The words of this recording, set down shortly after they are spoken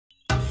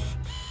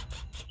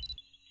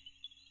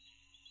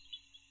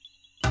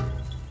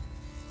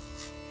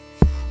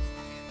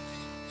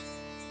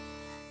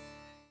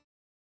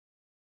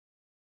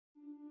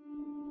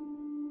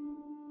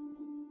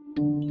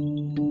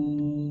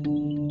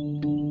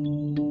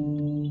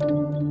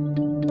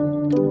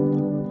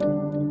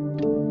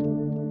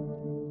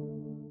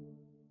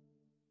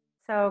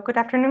good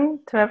afternoon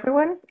to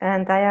everyone,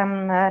 and I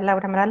am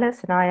Laura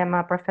Morales, and I am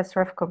a professor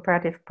of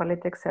comparative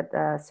politics at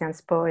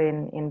Sciences Po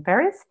in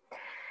Paris.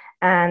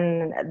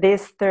 And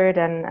this third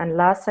and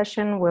last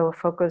session will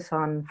focus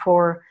on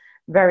 4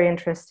 very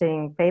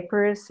interesting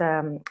papers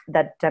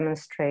that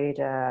demonstrate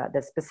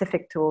the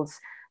specific tools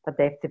that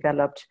they've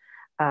developed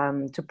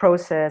to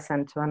process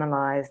and to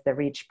analyze the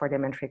rich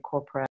parliamentary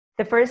corpora.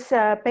 The first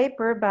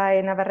paper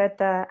by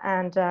Navarretta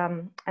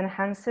and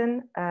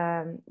Hansen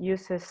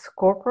uses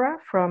corpora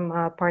from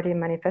party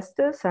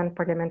manifestos and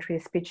parliamentary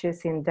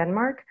speeches in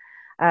Denmark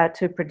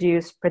to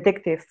produce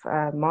predictive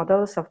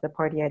models of the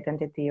party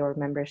identity or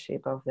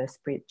membership of the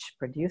speech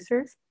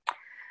producers.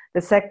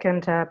 The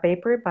second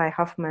paper by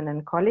Hofmann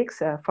and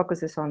colleagues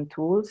focuses on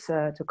tools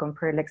to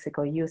compare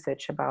lexical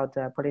usage about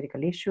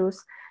political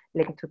issues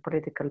linked to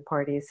political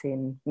parties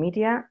in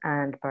media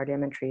and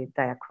parliamentary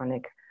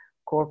diachronic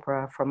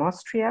corpora from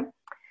Austria.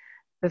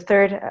 The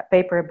third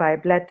paper by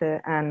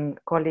Blette and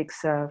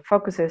colleagues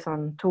focuses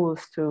on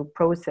tools to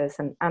process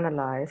and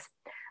analyze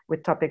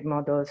with topic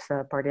models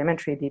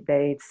parliamentary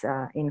debates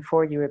in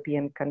 4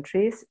 European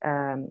countries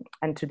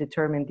and to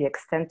determine the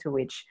extent to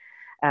which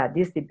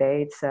these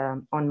debates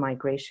on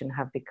migration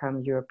have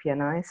become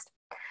Europeanized.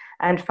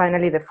 And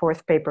finally, the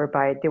fourth paper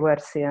by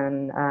Dorte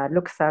and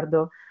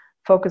Luxardo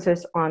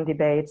focuses on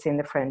debates in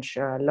the French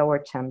lower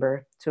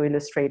chamber to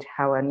illustrate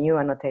how a new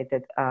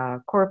annotated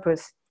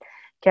corpus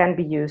can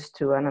be used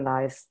to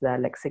analyze the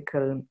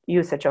lexical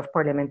usage of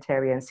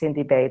parliamentarians in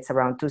debates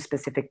around 2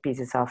 specific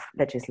pieces of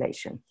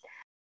legislation.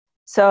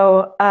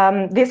 So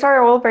these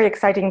are all very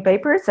exciting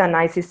papers, and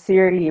I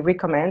sincerely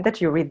recommend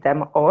that you read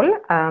them all.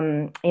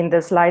 In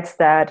the slides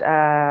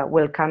that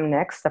will come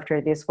next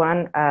after this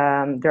one,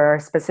 there are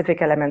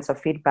specific elements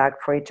of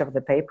feedback for each of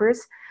the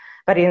papers.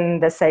 But in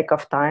the sake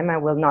of time, I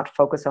will not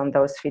focus on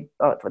those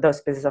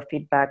pieces of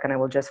feedback, and I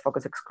will just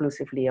focus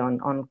exclusively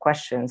on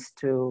questions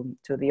to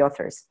the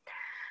authors.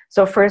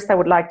 So first, I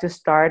would like to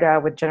start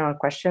with general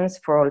questions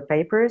for all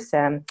papers.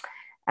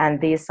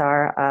 And these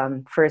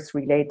are first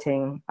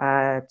relating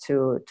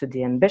to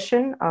the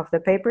ambition of the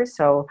paper.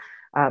 So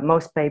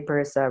most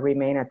papers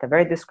remain at a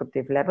very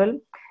descriptive level.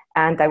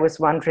 And I was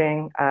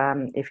wondering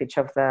if each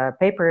of the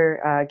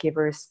paper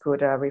givers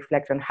could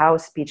reflect on how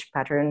speech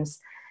patterns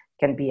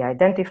can be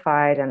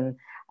identified and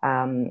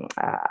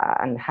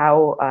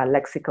how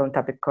lexical and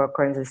topic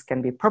co-occurrences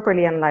can be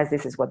properly analyzed.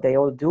 This is what they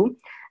all do.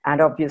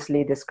 And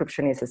obviously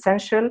description is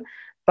essential,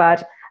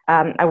 but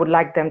I would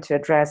like them to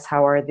address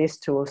how are these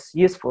tools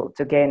useful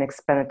to gain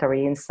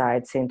explanatory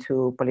insights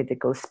into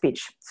political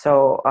speech.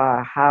 So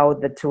how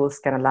the tools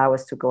can allow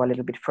us to go a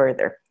little bit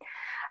further.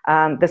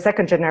 The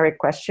second generic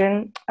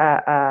question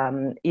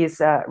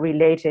is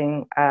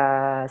relating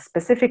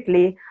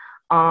specifically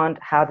on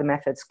how the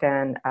methods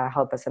can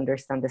help us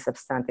understand the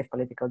substantive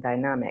political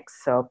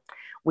dynamics. So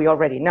we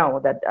already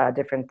know that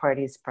different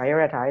parties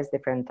prioritize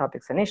different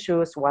topics and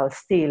issues while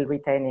still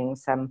retaining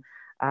some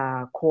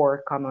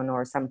core, common,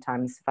 or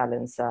sometimes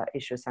balance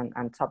issues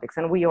and topics.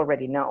 And we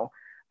already know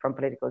from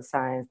political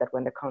science that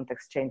when the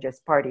context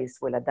changes, parties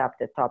will adapt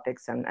the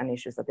topics and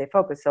issues that they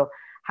focus. So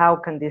how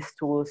can these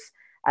tools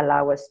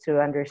allow us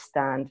to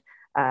understand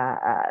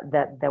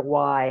the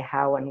why,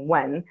 how, and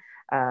when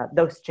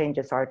those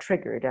changes are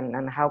triggered,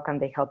 and how can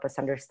they help us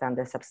understand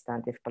the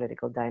substantive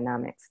political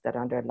dynamics that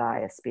underlie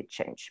a speech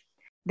change?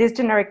 These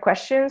generic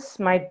questions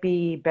might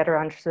be better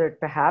answered,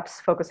 perhaps,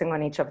 focusing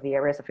on each of the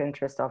areas of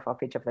interest of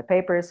each of the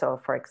papers. So,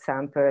 for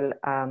example,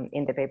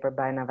 in the paper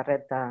by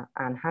Navarretta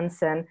and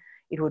Hansen,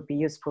 it would be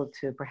useful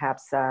to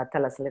perhaps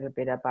tell us a little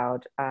bit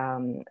about,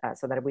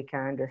 so that we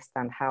can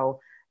understand how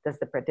does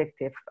the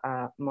predictive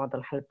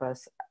model help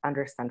us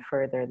understand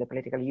further the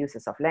political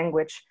uses of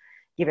language,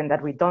 given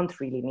that we don't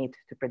really need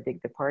to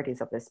predict the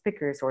parties of the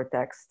speakers or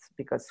texts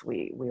because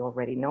we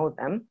already know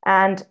them.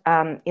 And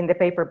in the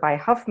paper by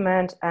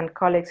Hofmann and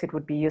colleagues, it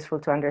would be useful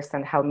to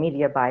understand how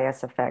media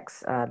bias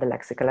affects the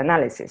lexical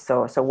analysis.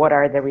 So what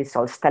are the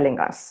results telling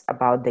us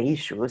about the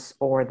issues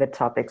or the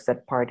topics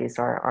that parties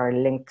are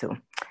linked to?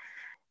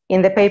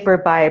 In the paper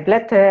by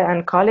Blette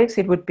and colleagues,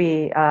 it would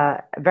be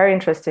very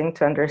interesting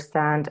to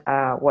understand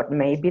what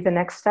may be the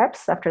next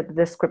steps after the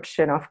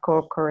description of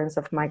co-occurrence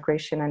of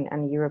migration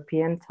and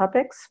European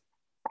topics.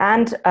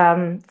 And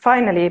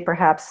finally,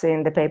 perhaps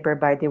in the paper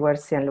by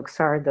Dorte and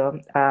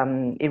Luxardo,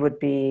 it would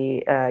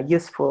be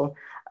useful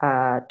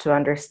to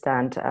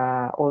understand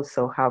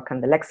also how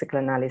can the lexical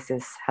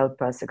analysis help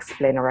us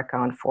explain or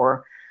account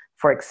for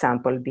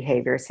example,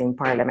 behaviors in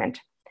parliament.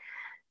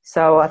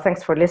 So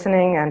thanks for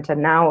listening, and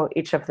now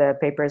each of the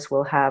papers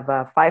will have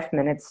 5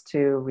 minutes to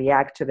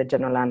react to the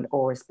general and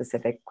or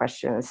specific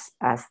questions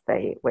as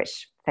they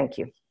wish. Thank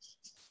you.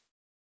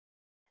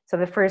 So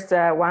the first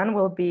one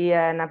will be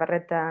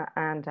Navarretta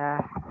and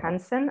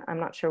Hansen. I'm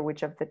not sure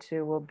which of the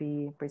two will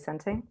be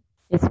presenting.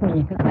 It's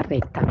me,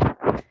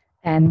 Navarretta.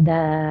 And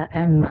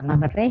I'm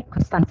Navarretta,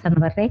 Costanza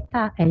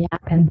Navarretta, and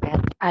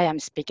I am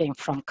speaking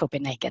from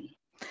Copenhagen.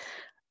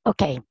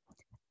 Okay.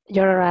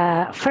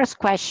 Your first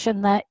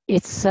question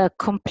is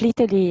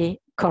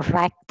completely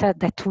correct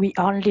that we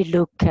only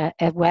look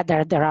at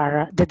whether there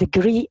are the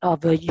degree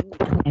of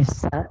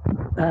uniqueness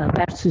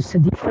versus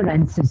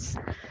differences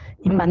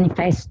in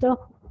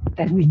manifesto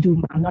that we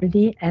do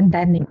manually, and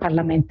then in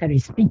parliamentary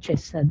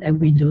speeches that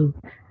we do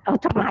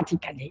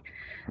automatically.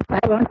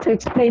 But I want to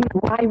explain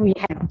why we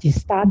have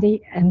this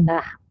study and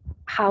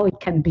how it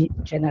can be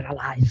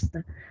generalized.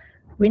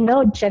 We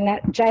know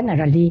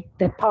generally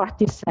that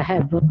parties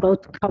have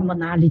both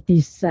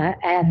commonalities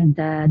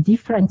and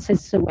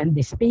differences when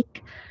they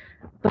speak,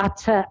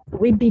 but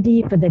we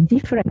believe that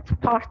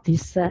different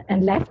parties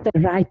and left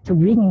and right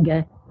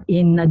wing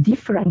in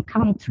different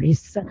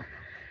countries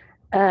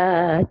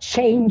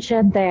change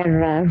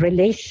their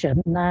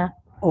relation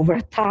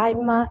over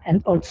time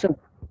and also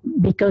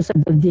because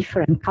of the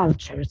different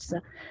cultures.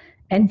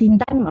 And in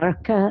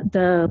Denmark,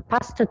 the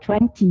past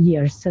 20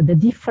 years, the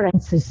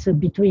differences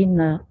between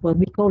what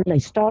we call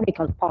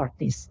historical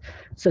parties,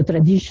 so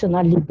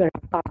traditional liberal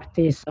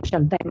parties,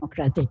 social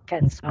democratic,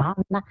 and so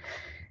on,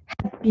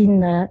 have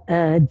been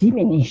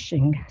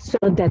diminishing, so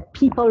that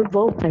people,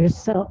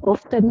 voters,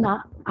 often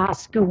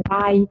ask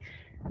why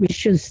we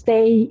should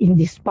stay in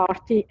this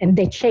party, and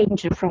they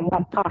change from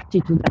one party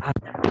to the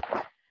other.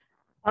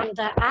 On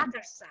the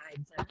other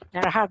side,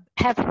 there have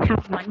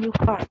come new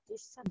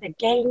parties that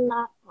gain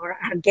or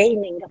are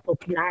gaining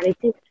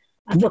popularity,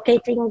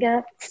 advocating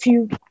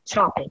few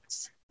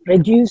topics,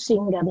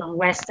 reducing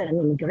non-Western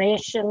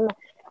immigration,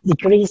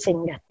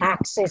 decreasing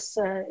taxes,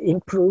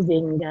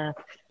 improving the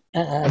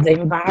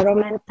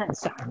environment, and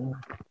so on.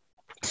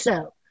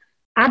 So,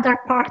 other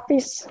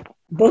parties,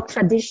 both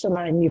traditional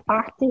and new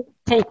party,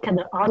 take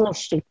the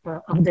ownership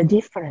of the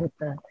different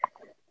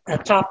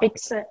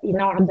topics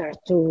in order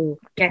to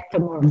get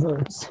more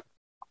votes.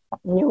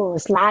 New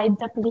slide,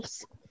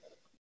 please.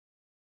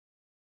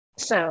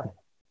 So,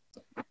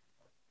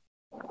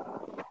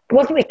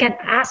 what we can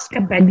ask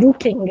by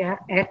looking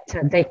at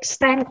the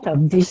extent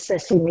of this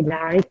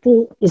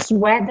similarity is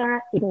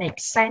whether it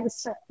makes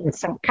sense in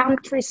some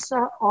countries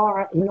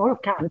or in all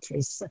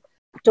countries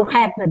to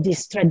have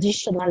this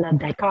traditional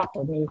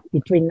dichotomy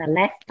between the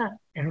left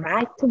and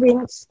right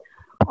wings,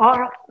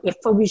 or if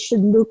we should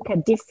look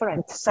at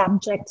different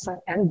subjects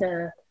and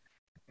the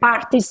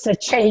parties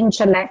change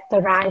left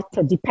or right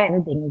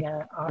depending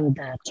on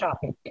the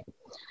topic.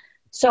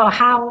 So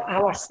how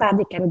our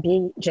study can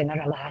be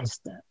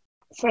generalized?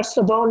 First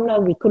of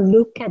all, we could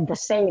look at the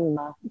same,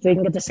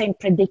 doing the same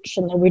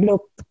prediction. We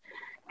looked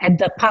at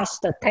the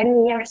past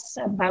 10 years,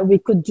 but we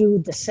could do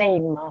the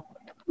same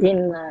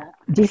in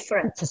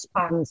different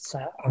spans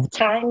of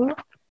time.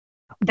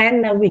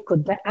 Then we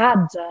could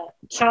add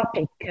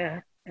topic,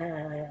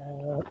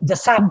 the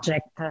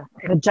subject,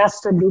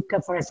 just look,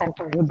 for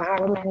example,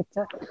 environment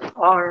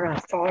or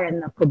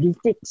foreign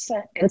politics,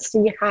 and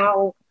see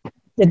how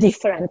the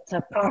different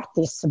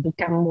parties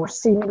become more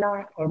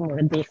similar or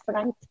more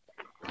different.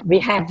 We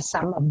have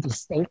some of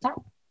this data.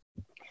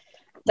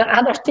 The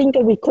other thing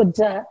we could,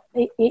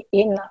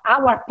 in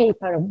our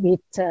paper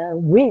with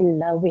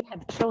Will, we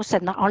have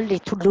chosen only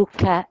to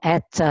look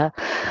at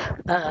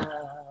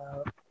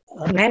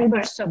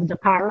members of the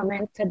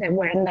parliament that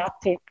were not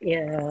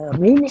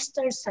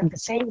ministers at the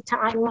same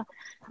time,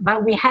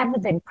 but we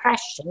have the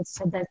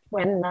impressions that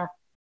when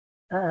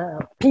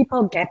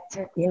people get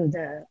in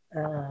the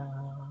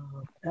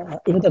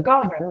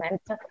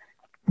government,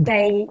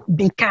 they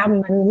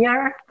become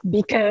near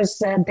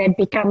because they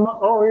become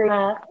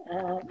all,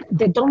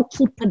 they don't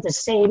keep the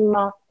same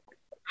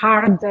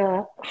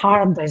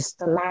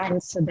hardest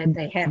lines that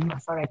they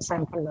have, for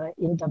example,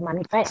 in the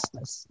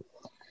manifestos.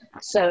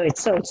 So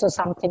it's also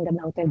something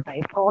noted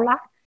by Paula.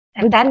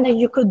 And then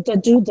you could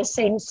do the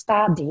same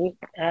study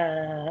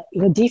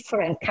in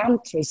different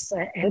countries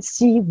and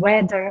see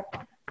whether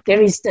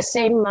there is the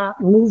same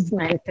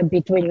movement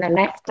between the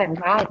left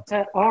and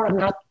right or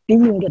not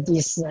being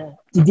this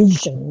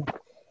division.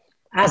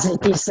 As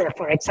it is,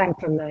 for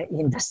example,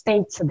 in the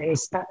States, there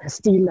is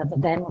still the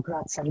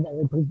Democrats and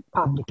the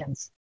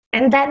Republicans.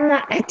 And then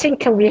I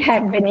think we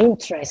have an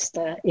interest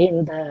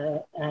in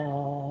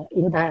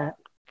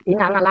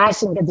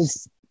analyzing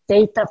this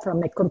data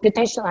from a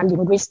computational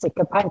linguistic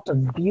point of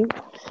view,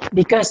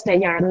 because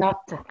they are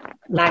not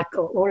like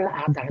all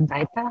other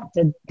data.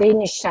 The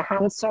Danish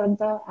answer,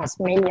 as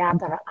many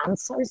other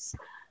answers,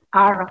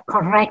 are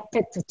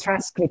corrected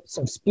transcripts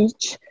of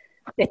speech.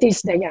 That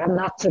is, they are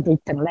not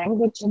written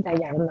language,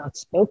 they are not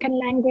spoken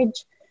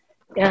language.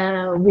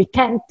 We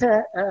can't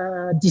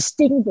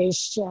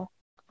distinguish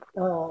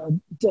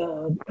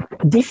the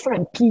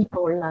different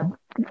people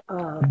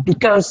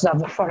because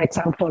of, for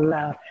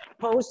example,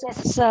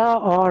 poses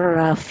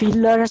or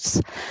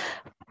fillers.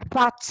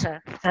 But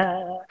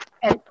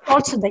and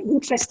also the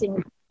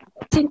interesting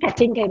thing, I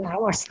think, in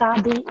our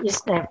study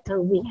is that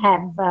we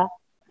have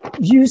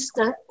used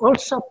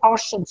also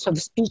portions of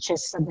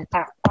speeches that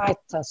are quite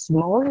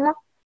small.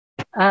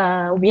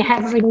 We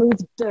have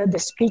removed the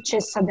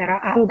speeches that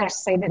are under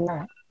 7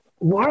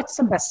 words,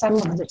 but some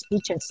of the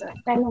speeches are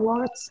 10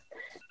 words.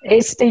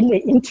 It's still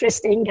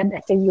interesting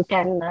that you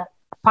can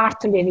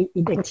partly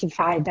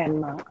identify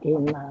them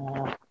in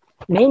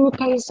many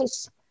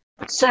cases.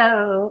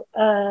 So,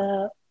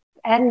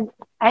 and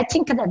I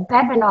think that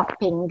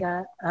developing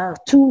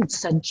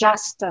tools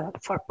just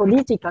for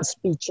political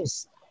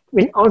speeches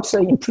will also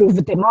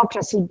improve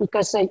democracy,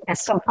 because at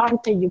some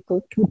point you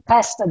could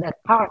test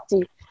that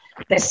party,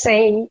 they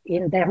say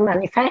in their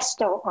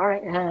manifesto or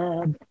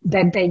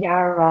that they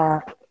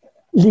are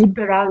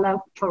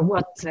liberal for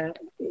what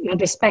in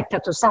respect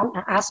to some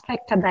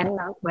aspect, and then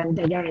when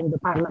they are in the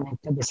parliament,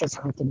 this is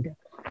something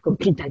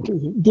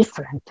completely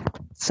different.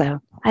 So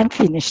I'm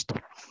finished.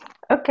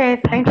 Okay,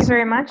 thank you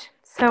very much.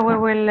 So we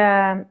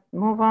will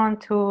move on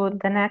to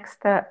the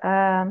next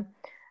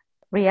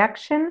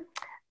reaction,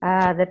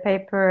 the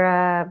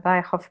paper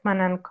by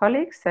Hofmann and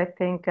colleagues. I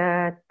think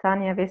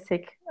Tanja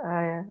Wissik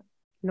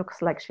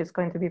looks like she's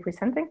going to be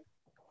presenting.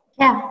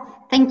 Yeah,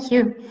 thank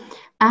you.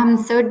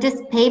 So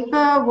this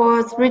paper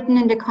was written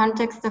in the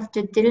context of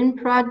the DILN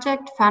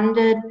project,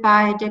 funded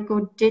by the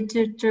Go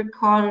Digital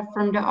Call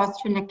from the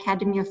Austrian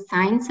Academy of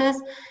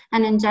Sciences.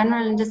 And in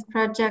general, in this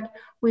project,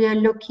 we are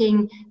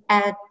looking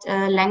at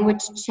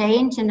language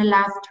change in the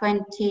last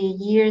 20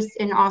 years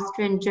in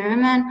Austrian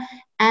German,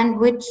 and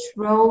which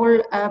role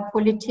a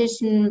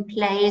politician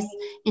plays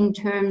in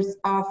terms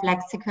of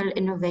lexical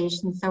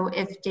innovation, so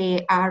if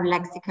they are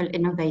lexical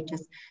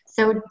innovators.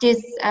 So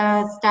this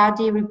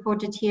study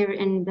reported here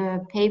in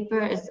the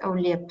paper is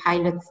only a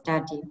pilot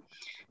study.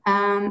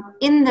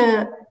 In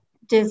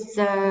this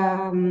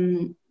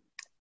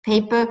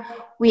paper,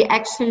 we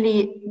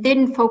actually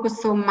didn't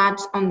focus so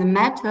much on the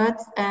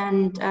methods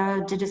and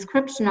the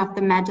description of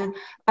the method,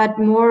 but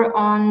more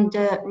on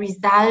the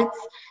results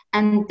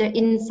and the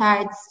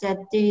insights that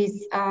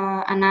this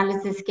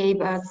analysis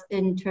gave us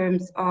in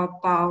terms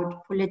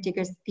about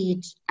political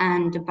speech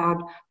and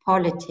about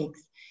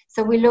politics.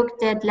 So we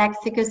looked at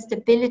lexical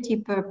stability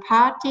per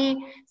party,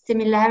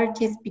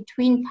 similarities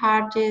between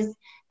parties,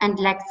 and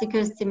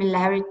lexical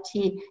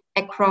similarity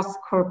across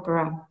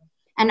corpora.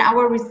 And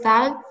our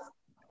results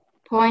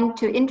point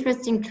to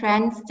interesting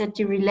trends that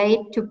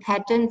relate to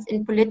patterns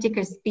in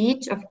political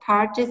speech of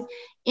parties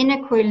in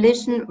a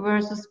coalition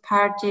versus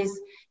parties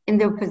in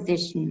the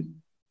opposition.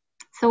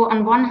 So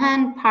on one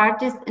hand,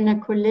 parties in a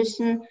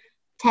coalition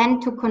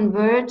tend to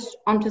converge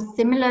onto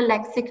similar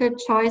lexical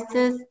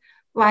choices,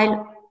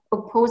 while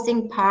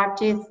opposing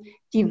parties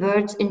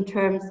diverge in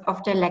terms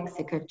of their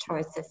lexical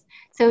choices.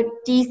 So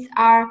these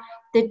are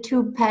the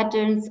two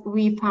patterns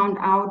we found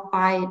out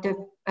by the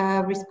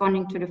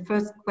responding to the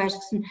first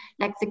question,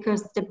 lexical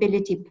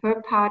stability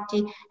per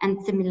party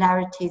and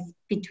similarities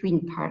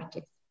between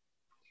parties.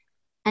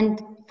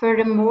 And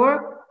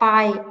furthermore,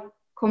 by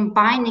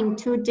combining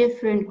two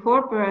different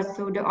corpora,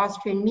 so the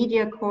Austrian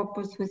media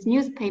corpus with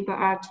newspaper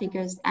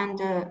articles and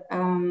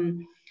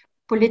the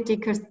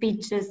political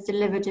speeches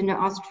delivered in the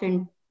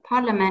Austrian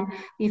Parliament,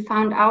 we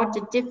found out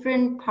that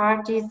different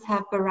parties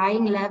have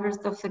varying levels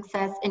of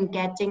success in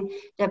getting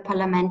their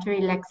parliamentary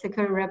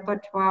lexical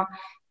repertoire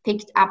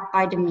picked up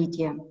by the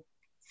media.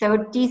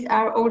 So these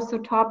are also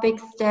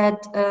topics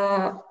that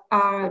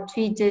are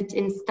treated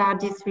in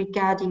studies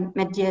regarding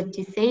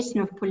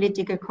mediatization of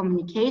political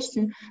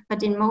communication,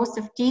 but in most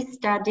of these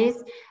studies,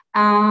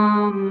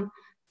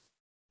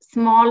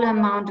 small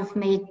amount of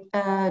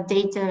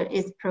data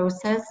is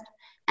processed,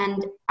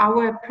 and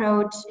our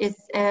approach is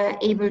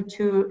able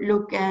to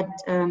look at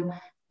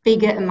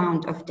bigger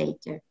amount of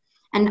data.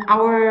 And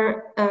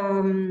our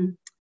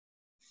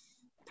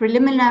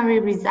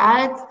preliminary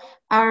results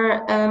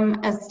are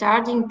a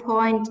starting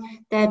point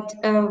that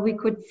we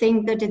could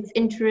think that it's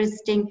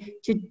interesting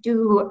to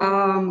do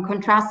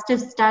contrastive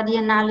study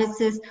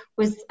analysis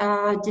with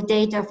the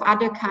data of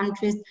other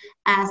countries,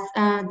 as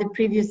the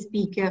previous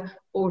speaker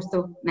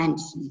also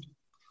mentioned.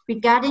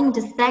 Regarding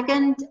the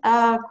second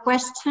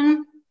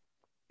question,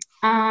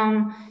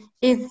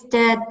 is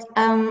that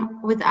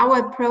with our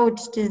approach,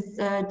 this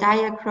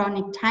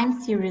diachronic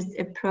time series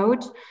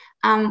approach,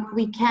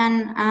 we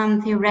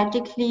can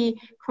theoretically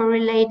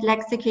correlate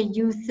lexical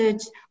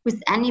usage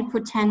with any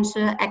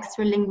potential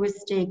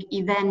extralinguistic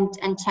event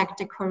and check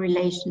the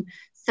correlation.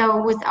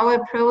 So with our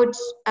approach,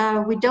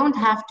 we don't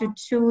have to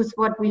choose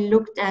what we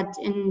looked at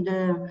in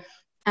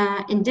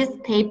this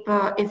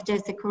paper, if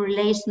there's a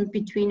correlation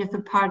between if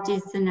a party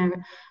is in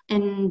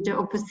the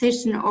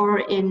opposition or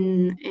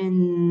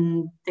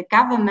in the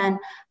government,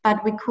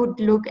 but we could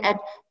look at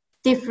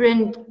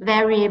different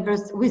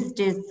variables with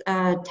this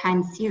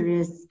time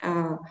series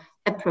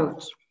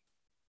approach.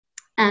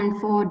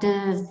 And for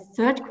the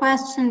third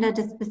question that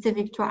is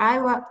specific to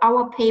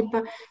our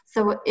paper,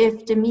 so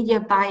if the media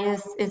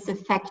bias is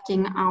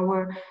affecting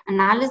our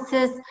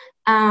analysis,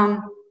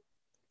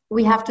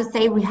 we have to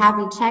say we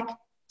haven't checked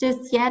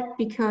this yet,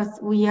 because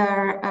we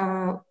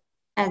are,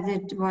 as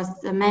it was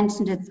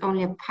mentioned, it's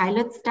only a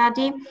pilot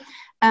study.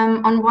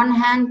 On one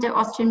hand, the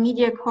Austrian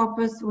media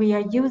corpus we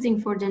are using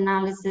for the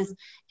analysis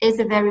is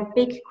a very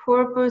big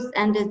corpus,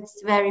 and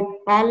it's very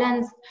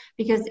balanced,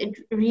 because it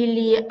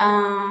really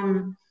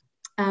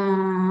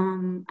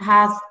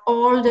has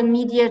all the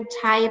media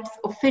types,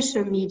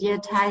 official media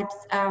types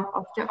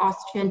of the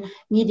Austrian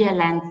media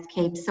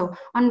landscape. So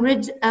on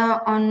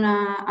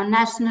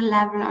national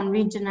level, on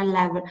regional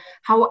level.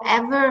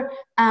 However,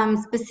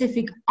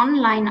 specific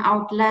online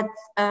outlets,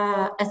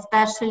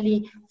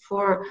 especially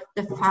for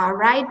the far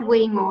right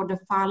wing or the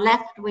far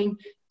left wing,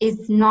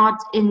 is not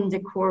in the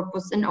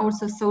corpus, and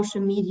also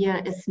social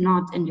media is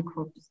not in the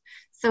corpus.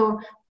 So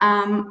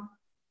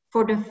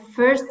for the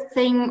first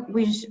thing,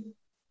 we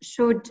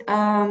should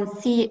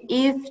see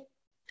if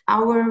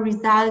our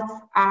results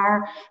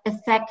are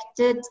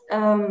affected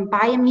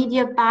by a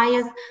media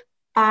bias,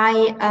 by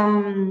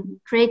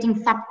creating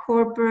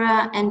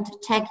subcorpora and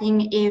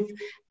checking if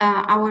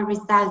our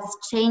results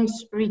change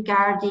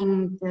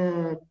regarding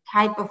the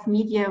type of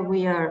media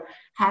we are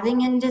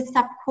having in this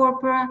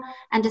subcorpora.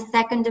 And the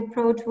second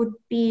approach would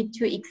be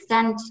to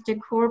extend the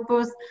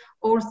corpus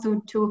also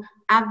to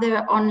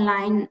other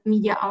online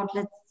media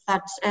outlets,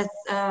 such as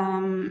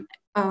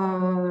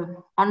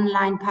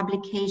online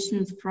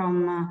publications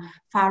from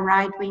far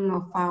right-wing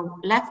or far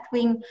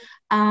left-wing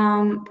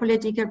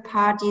political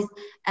parties,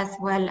 as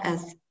well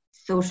as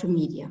social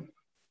media.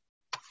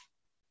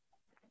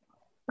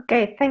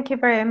 Okay, thank you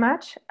very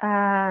much,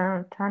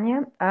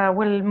 Tanja.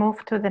 We'll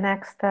move to the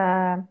next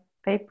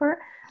paper,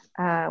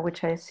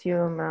 which I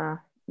assume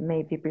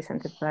may be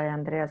presented by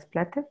Andreas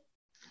Plette.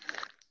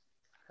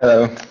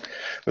 Hello,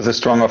 with a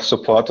strong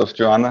support of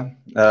Joanna.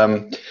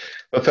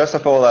 But first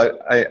of all,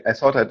 I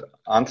thought I'd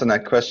answer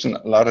that question,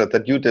 Laura,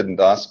 that you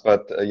didn't ask,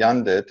 but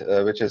Jan did,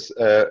 which is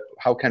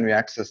how can we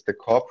access the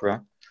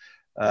corpora?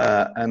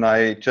 And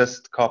I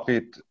just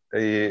copied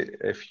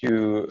a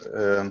few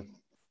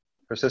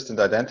persistent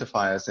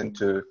identifiers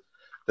into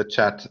the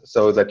chat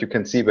so that you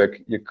can see where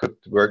you could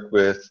work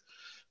with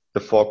the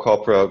four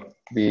corpora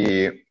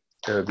we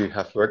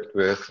have worked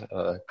with,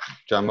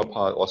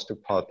 Germopal,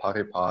 Ostupal,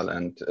 Paripal,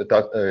 and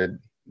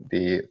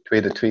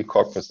the tree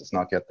corpus is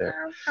not yet there.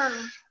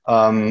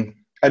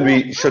 And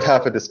we should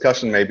have a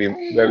discussion maybe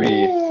where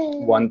we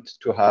want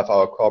to have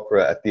our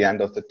corpora at the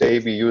end of the day.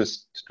 We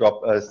used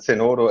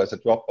Zenodo as a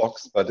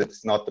Dropbox, but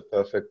it's not the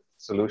perfect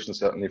solution,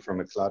 certainly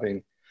from a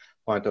CLARIN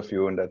point of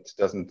view, and that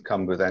doesn't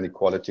come with any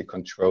quality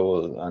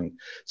control. And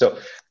so,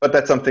 but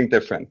that's something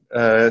different.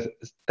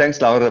 Thanks,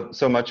 Laura,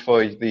 so much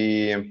for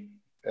the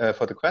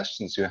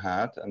questions you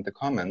had and the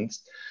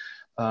comments.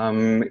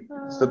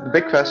 So the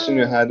big question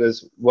you had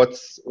is what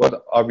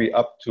are we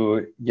up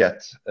to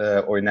yet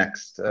or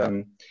next?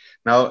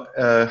 Now,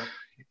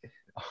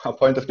 our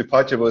point of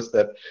departure was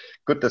that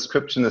good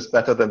description is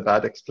better than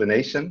bad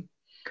explanation,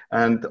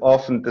 and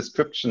often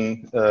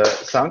description,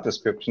 sound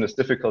description, is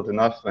difficult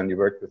enough when you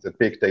work with the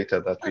big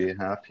data that we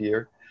have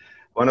here.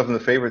 One of the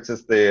favorites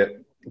is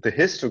the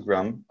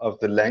histogram of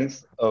the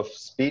length of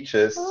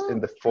speeches in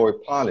the four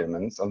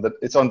parliaments.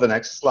 It's on the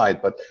next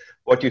slide, but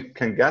what you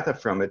can gather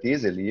from it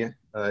easily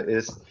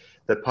is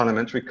that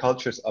parliamentary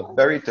cultures are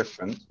very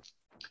different,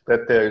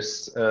 that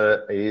there's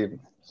a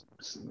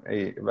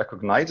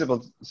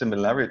recognizable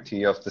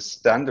similarity of the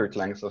standard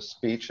length of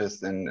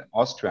speeches in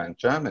Austria and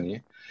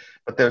Germany,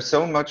 but there's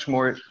so much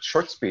more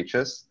short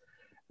speeches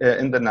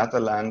in the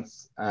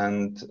Netherlands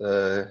and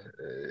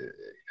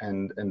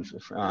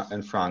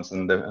in France,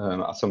 in the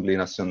Assemblée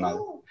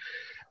Nationale.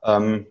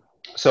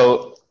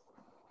 So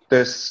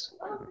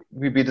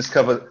we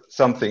discovered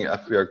something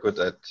if we are good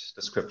at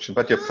description,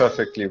 but you're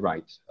perfectly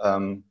right.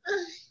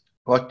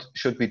 What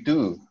should we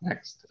do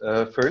next?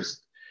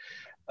 First,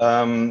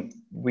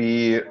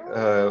 we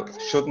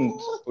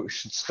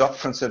should stop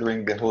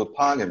considering the whole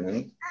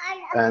parliament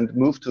and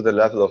move to the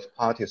level of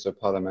parties or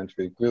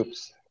parliamentary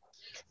groups.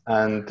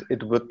 And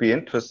it will be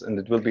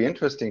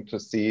interesting to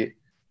see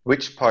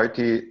which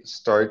party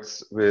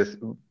starts with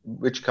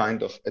which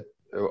kind of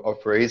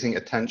raising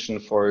attention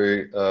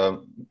for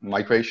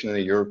migration in a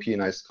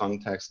Europeanized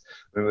context,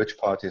 and which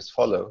parties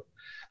follow.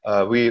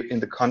 In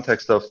the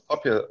context of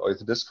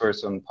the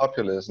discourse on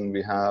populism,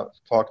 we have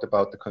talked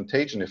about the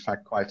contagion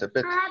effect quite a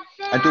bit.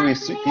 And do we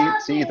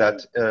see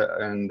that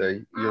in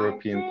the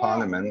European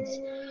Parliament?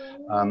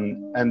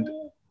 And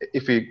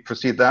if we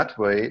proceed that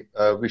way,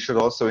 we should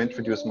also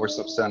introduce more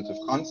substantive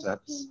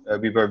concepts.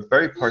 We were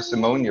very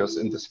parsimonious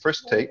in this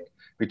first take.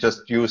 We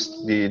just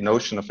used the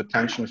notion of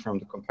attention from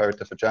the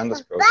comparative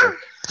agendas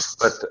project,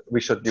 but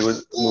we should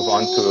move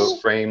on to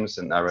frames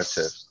and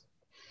narratives.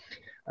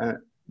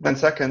 Then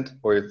second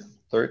or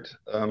third,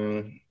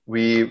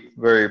 we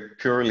were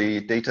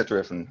purely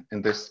data-driven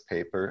in this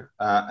paper.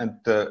 And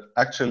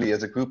actually,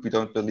 as a group, we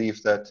don't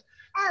believe that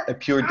a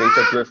pure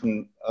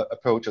data-driven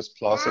approach is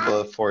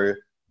plausible for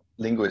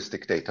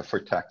linguistic data, for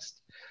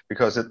text,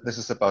 because this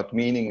is about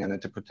meaning and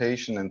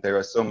interpretation, and there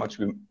is so much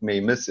we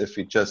may miss if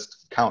we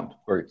just count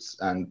words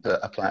and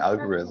apply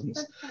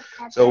algorithms.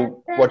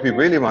 So what we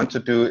really want to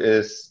do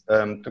is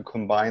to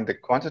combine the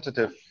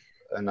quantitative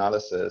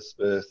analysis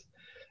with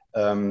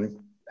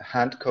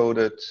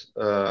hand-coded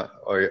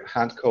or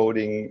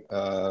hand-coding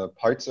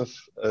parts of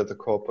the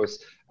corpus,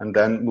 and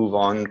then move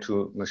on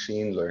to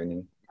machine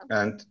learning,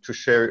 and to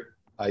share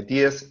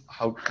ideas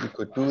how we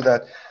could do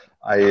that.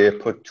 I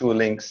put 2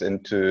 links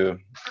into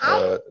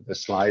the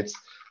slides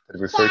that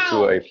refer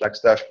to a Flex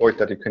dashboard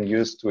that you can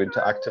use to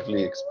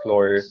interactively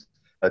explore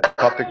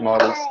topic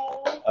models.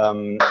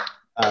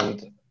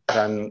 And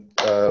then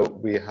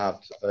we have,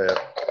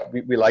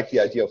 we like the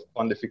idea of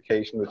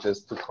quantification, which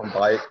is to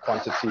combine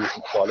quantity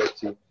and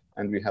quality.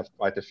 And we have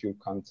quite a few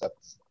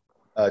concepts,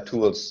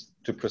 tools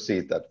to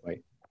proceed that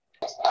way.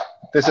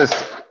 This is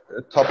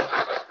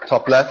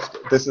top left.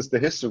 This is the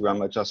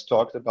histogram I just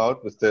talked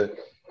about with the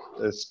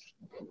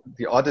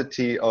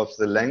oddity of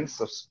the lengths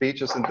of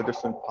speeches in the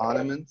different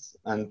parliaments.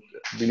 And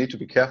we need to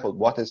be careful,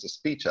 what is a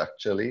speech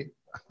actually?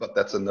 But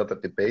that's another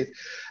debate.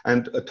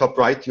 And top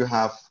right, you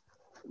have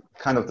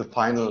kind of the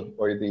final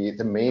or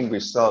the main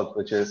result,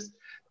 which is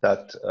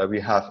that we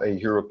have a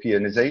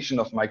Europeanization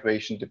of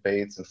migration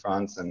debates in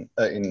France and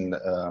in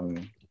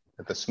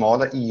the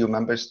smaller EU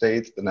member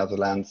states, the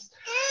Netherlands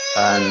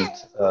and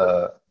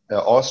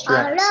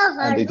Austria,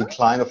 and the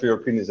decline of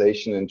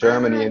Europeanization in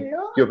Germany. And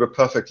you were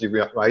perfectly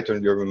right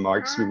on your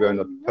remarks. We were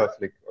not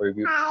perfect, or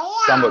we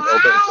somewhat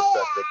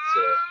overinterpreted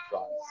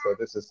France. So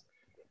this is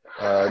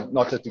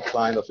not a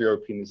decline of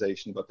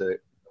Europeanization, but a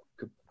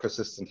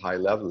persistent high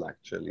level,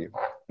 actually.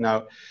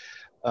 Now,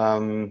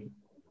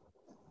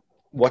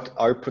 what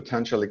are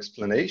potential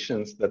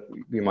explanations that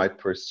we might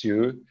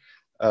pursue?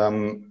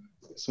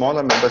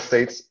 Smaller member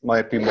states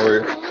might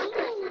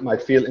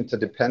feel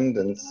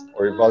interdependence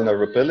or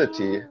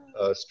vulnerability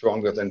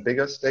stronger than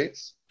bigger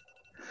states.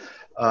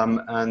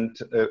 And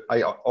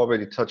I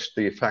already touched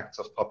the effects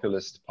of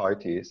populist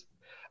parties.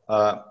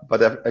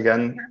 But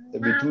again,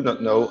 we do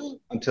not know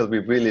until we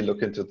really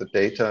look into the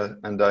data.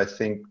 And I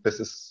think this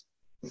is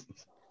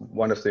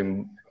one of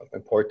the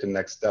important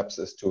next steps,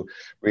 is to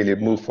really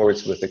move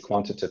forward with the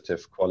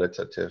quantitative,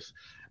 qualitative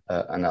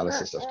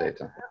analysis of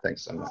data.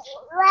 Thanks so much.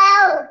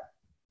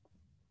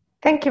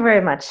 Thank you very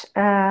much.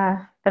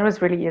 That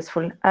was really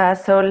useful.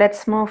 So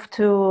let's move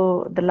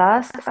to the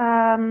last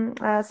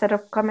set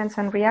of comments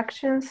and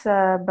reactions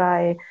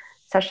by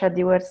Sasha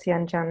Diwersi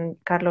and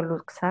Giancarlo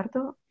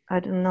Luxardo. I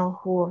don't know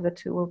who of the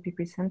two will be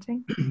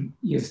presenting.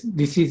 Yes,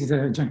 this is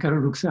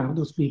Giancarlo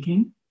Luxardo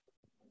speaking.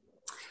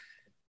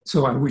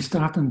 So I will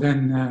start and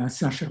then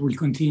Sasha will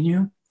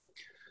continue.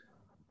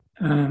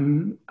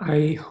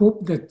 I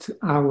hope that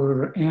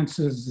our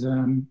answers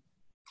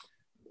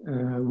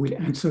will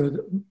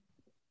answer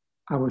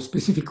our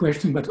specific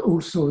question, but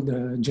also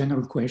the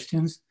general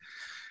questions.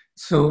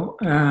 So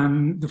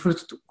the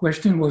first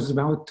question was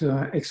about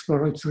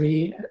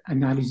exploratory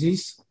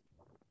analysis.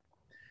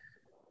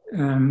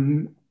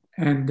 And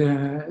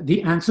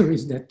the answer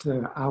is that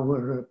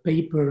our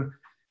paper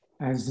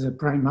has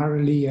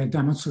primarily a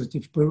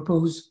demonstrative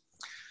purpose.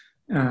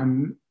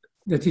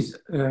 That is,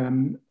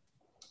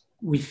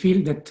 we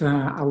feel that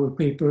our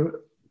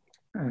paper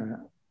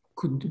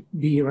could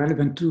be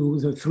relevant to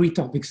the 3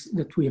 topics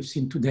that we have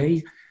seen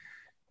today: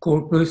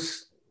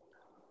 corpus,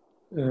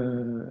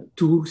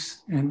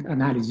 tools, and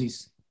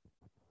analysis.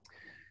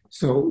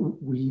 So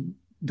we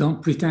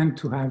don't pretend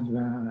to have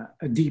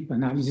a deep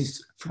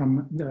analysis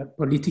from the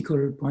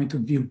political point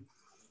of view.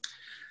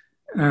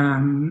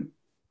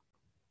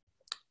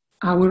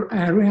 Our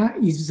area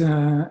is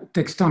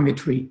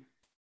textometry,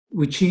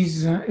 which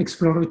is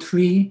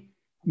exploratory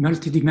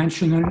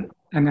multidimensional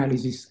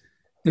analysis.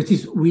 That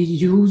is, we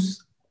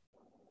use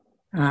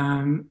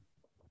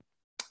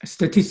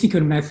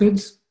statistical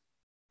methods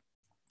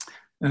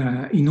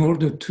in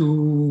order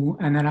to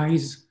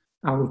analyze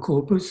our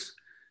corpus.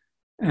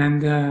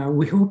 And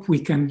we hope we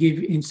can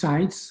give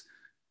insights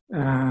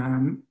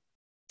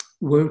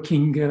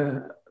working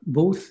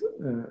both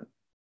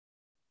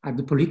at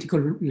the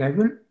political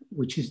level,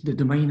 which is the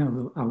domain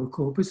of our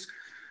corpus,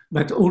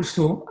 but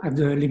also at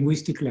the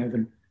linguistic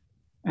level.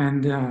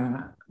 And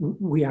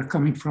we are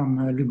coming from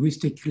a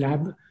linguistic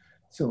lab,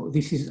 so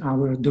this is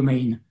our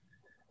domain.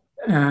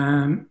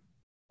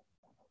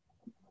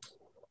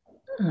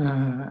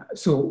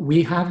 So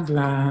we have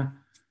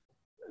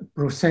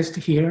processed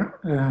here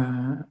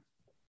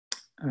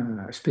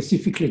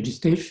specific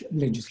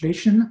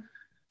legislation,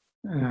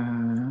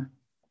 the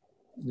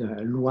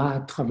Loi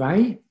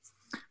Travail.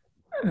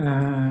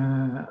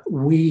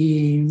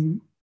 We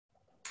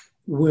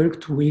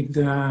worked with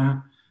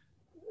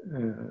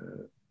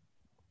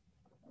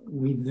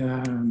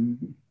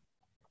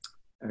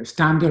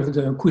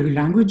standard query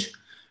language,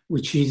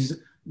 which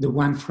is the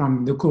one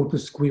from the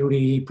corpus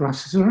query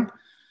processor,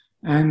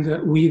 and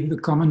with the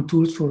common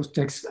tools for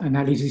text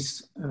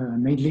analysis,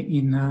 mainly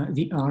in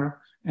the R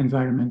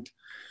environment.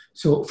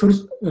 So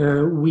first,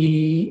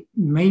 we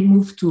may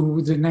move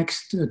to the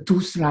next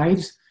 2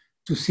 slides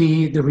to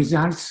see the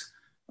results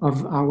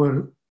of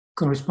our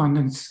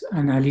correspondence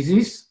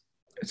analysis.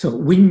 So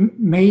we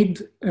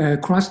made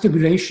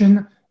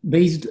cross-tabulation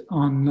based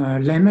on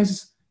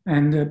lemmas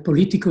and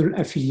political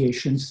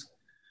affiliations.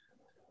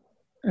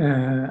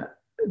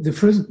 The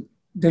first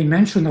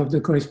dimension of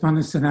the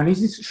correspondence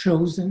analysis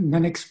shows an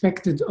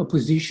unexpected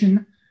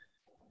opposition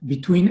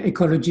between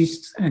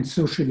ecologists and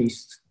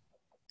socialists,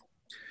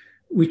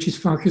 which is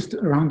focused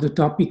around the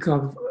topic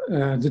of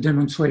the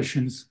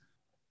demonstrations.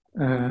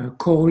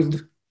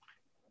 called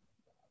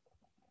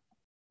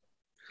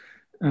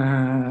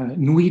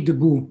Nuit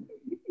debout,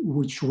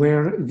 which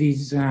were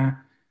these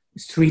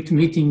street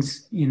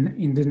meetings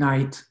in the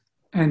night.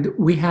 And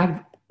we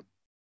have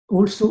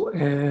also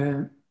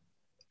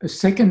a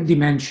second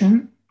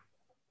dimension,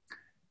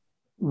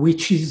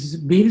 which is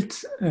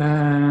built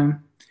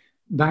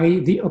by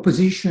the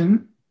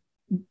opposition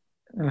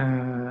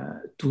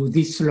to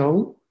this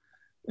law,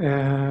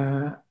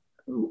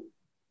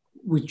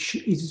 which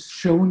is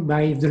shown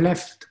by the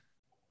left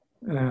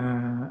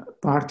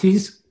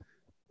parties.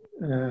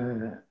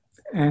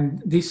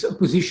 And this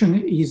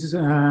opposition is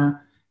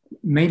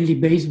mainly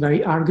based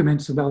by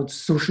arguments about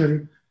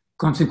social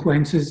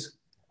consequences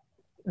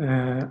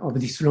of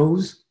these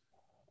laws.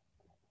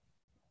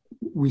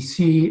 We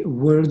see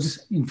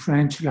words in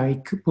French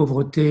like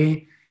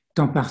pauvreté,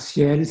 temps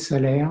partiel,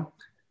 salaire,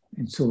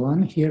 and so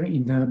on here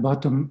in the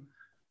bottom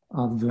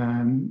of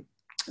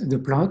the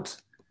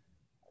plot.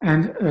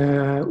 And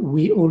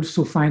we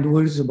also find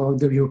words about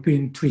the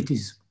European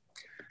treaties.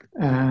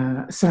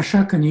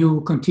 Sasha, can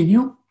you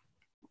continue?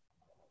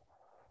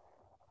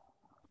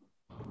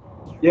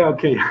 Yeah,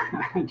 okay.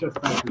 I just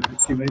have to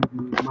activate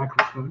the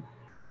microphone.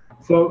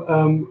 So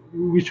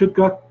we should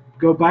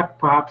go back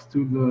perhaps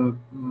to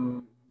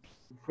the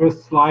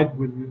first slide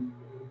with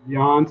the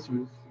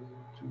answers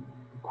to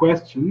the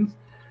questions.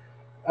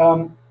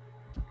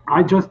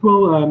 I just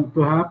will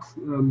perhaps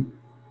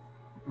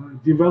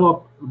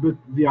develop a bit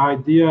the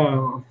idea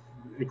of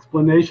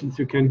explanations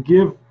you can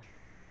give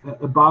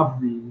above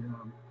the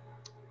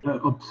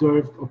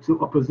observed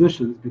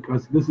oppositions,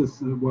 because this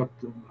is what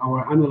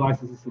our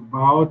analysis is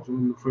about.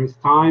 And the first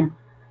time,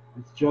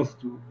 it's just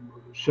to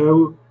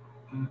show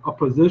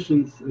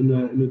oppositions in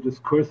a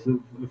discursive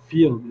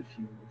field,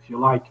 if you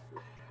like.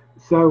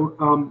 So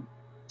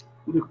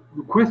the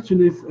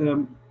question is,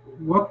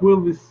 what will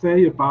this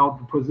say about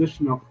the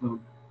position of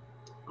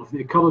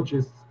the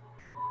ecologists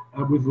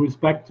with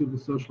respect to the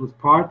Socialist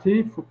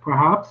Party,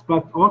 perhaps,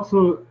 but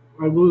also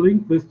I will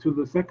link this to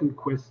the second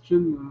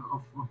question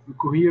of the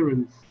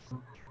coherence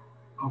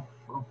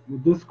of the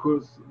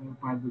discourse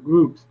by the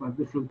groups, by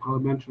different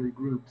parliamentary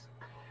groups.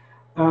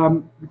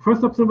 The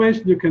first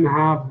observation you can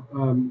have,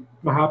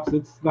 perhaps,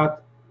 it's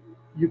that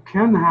you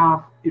can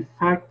have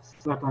effects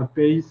that are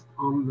based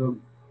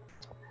on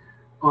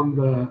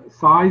the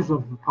size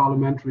of the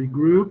parliamentary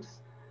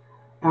groups,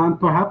 and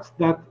perhaps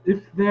that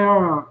if there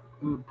are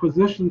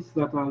positions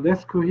that are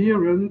less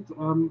coherent,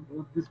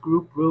 this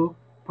group will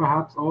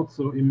perhaps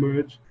also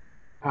emerge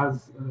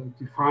as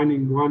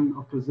defining one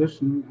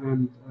opposition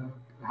and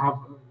have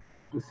a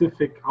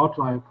specific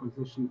outlier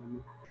position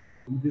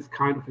in this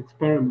kind of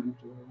experiment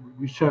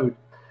we showed.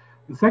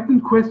 The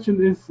second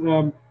question is,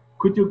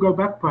 could you go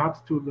back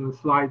perhaps to the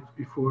slide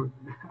before?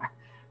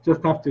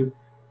 Just have to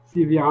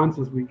see the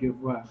answers we give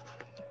well.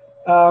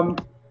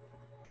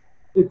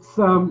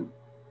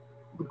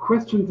 The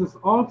question is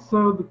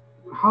also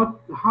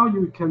how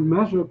you can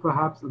measure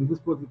perhaps, and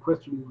this was the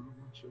question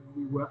which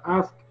we were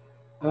asked,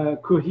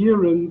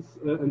 coherence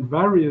and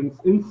variance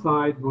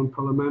inside one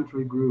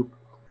parliamentary group.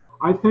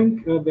 I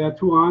think there are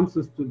two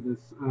answers to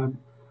this.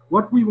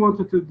 What we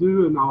wanted to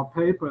do in our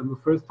paper, and the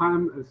first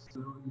time, as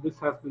this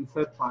has been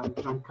said by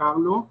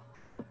Giancarlo,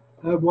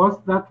 was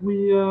that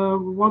we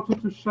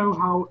wanted to show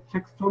how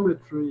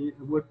textometry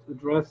would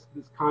address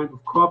this kind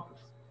of corpus.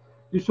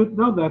 You should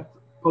know that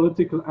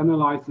political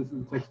analysis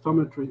in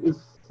textometry is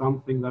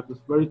something that is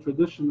very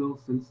traditional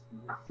since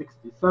the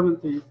 60s,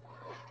 70s,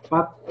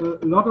 but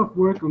a lot of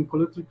work on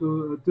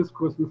political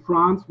discourse in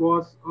France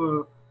was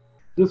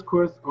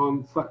discourse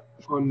on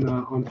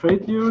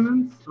trade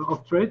unions,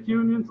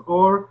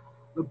 or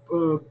in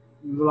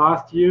the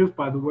last years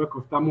by the work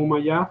of Damo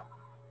Mayaf,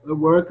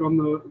 work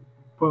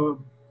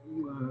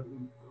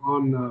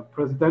on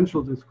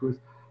presidential discourse.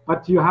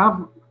 But you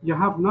have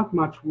not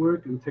much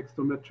work in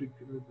textometric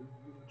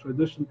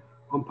tradition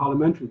on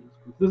parliamentary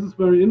discourse. This is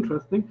very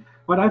interesting,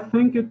 but I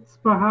think it's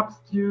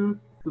perhaps due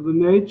to the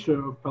nature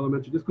of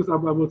parliamentary discourse. I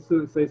will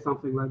say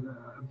something like that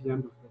at the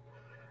end of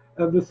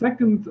it. The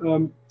second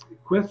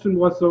question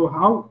was, so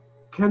how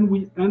can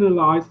we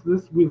analyze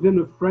this within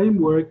a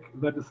framework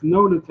that is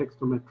known in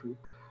textometry?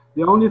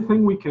 The only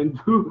thing we can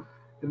do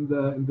in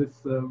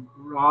this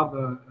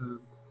rather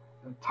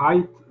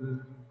tight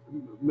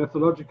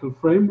methodological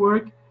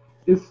framework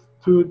is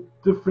to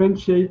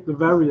differentiate the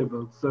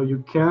variables. So you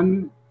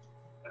can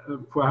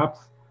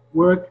perhaps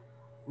work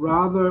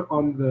rather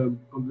on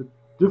the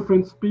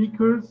different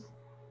speakers,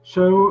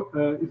 show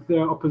if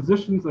there are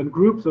oppositions and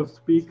groups of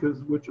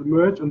speakers which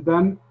emerge, and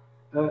then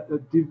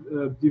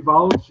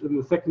divulge in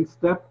the second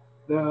step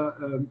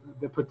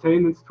their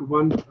pertainance to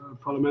one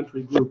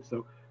parliamentary group.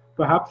 So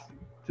perhaps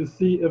to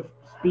see if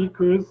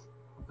speakers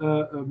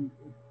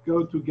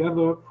go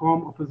together,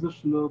 form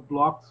oppositional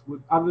blocks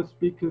with other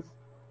speakers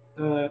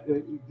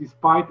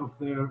despite of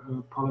their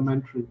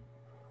parliamentary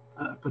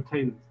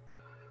pertainance.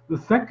 The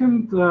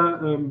second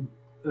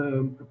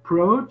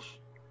approach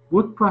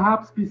would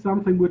perhaps be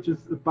something which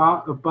is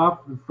above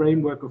the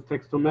framework of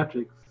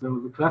textometrics, so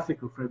the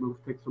classical framework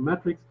of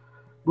textometrics,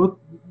 would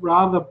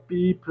rather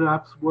be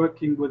perhaps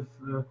working with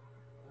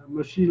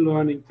machine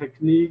learning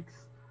techniques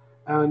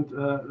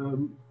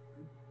and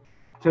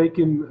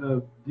taking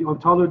the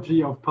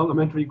ontology of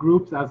parliamentary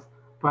groups as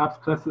perhaps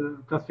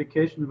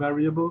classification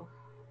variable,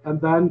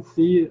 and then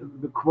see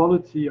the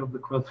quality of the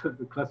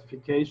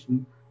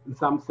classification in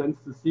some sense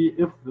to see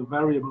if the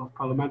variable of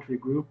parliamentary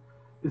group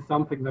is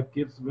something that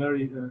gives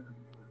very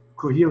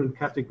coherent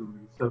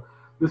categories. So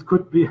this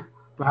could be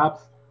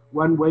perhaps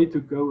one way to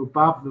go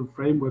above the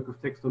framework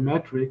of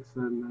textometrics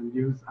and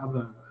use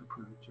other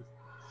approaches.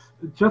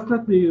 Just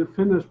let me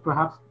finish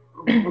perhaps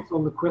also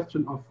on the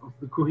question of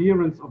the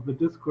coherence of the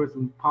discourse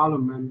in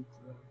Parliament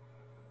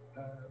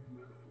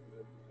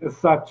as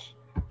such.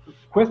 The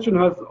question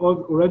has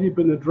already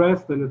been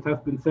addressed, and it has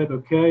been said,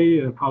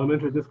 okay,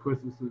 parliamentary discourse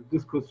is a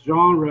discourse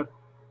genre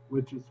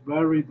which is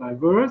very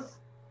diverse.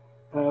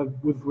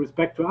 With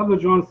respect to other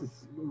genres,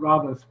 it's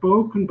rather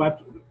spoken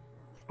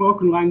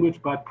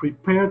language, but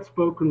prepared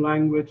spoken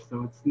language,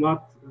 so it's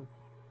not.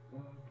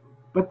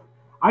 But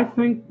I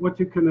think what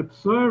you can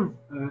observe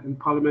in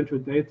parliamentary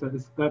data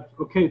is that,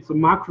 okay, it's a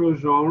macro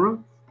genre,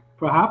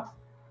 perhaps,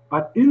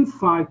 but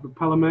inside the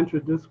parliamentary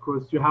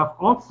discourse, you have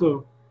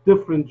also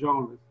different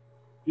genres.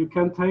 You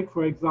can take,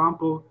 for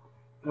example,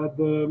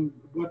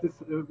 what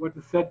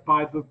is said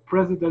by the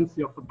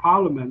presidency of the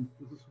parliament.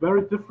 This is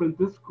very different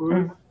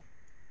discourse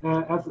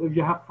as if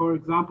you have, for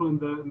example, in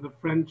the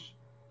French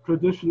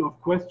tradition of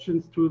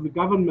questions to the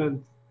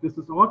government. This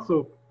is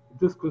also a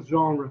discourse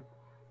genre.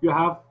 You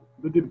have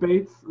the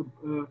debates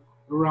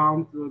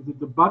around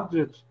the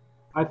budget.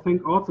 I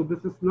think also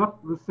this is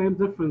not the same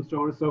difference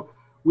genre. So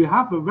we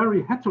have a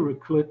very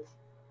heteroclite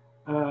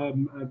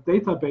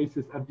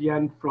databases at the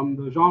end from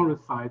the genre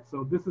side.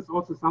 So this is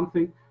also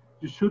something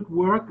you should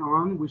work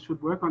on. We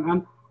should work on.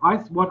 And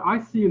what I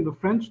see in the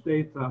French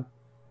data,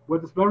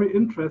 what is very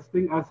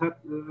interesting as it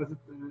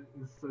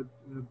is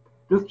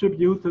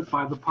distributed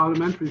by the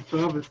parliamentary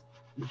service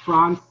in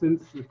France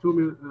since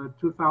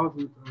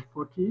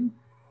 2014,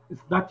 is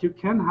that you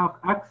can have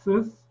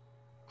access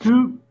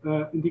to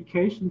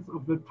indications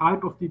of the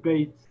type of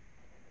debate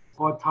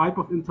or type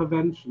of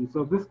intervention.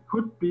 So this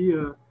could be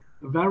a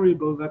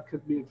variable that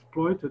could be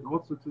exploited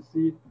also to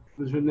see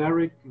the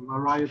generic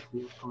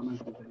variety of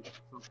parliamentary data.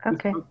 So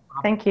okay,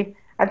 thank you.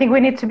 I think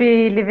we need to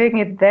be leaving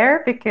it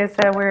there because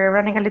we're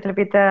running a little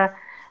bit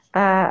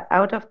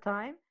out of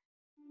time.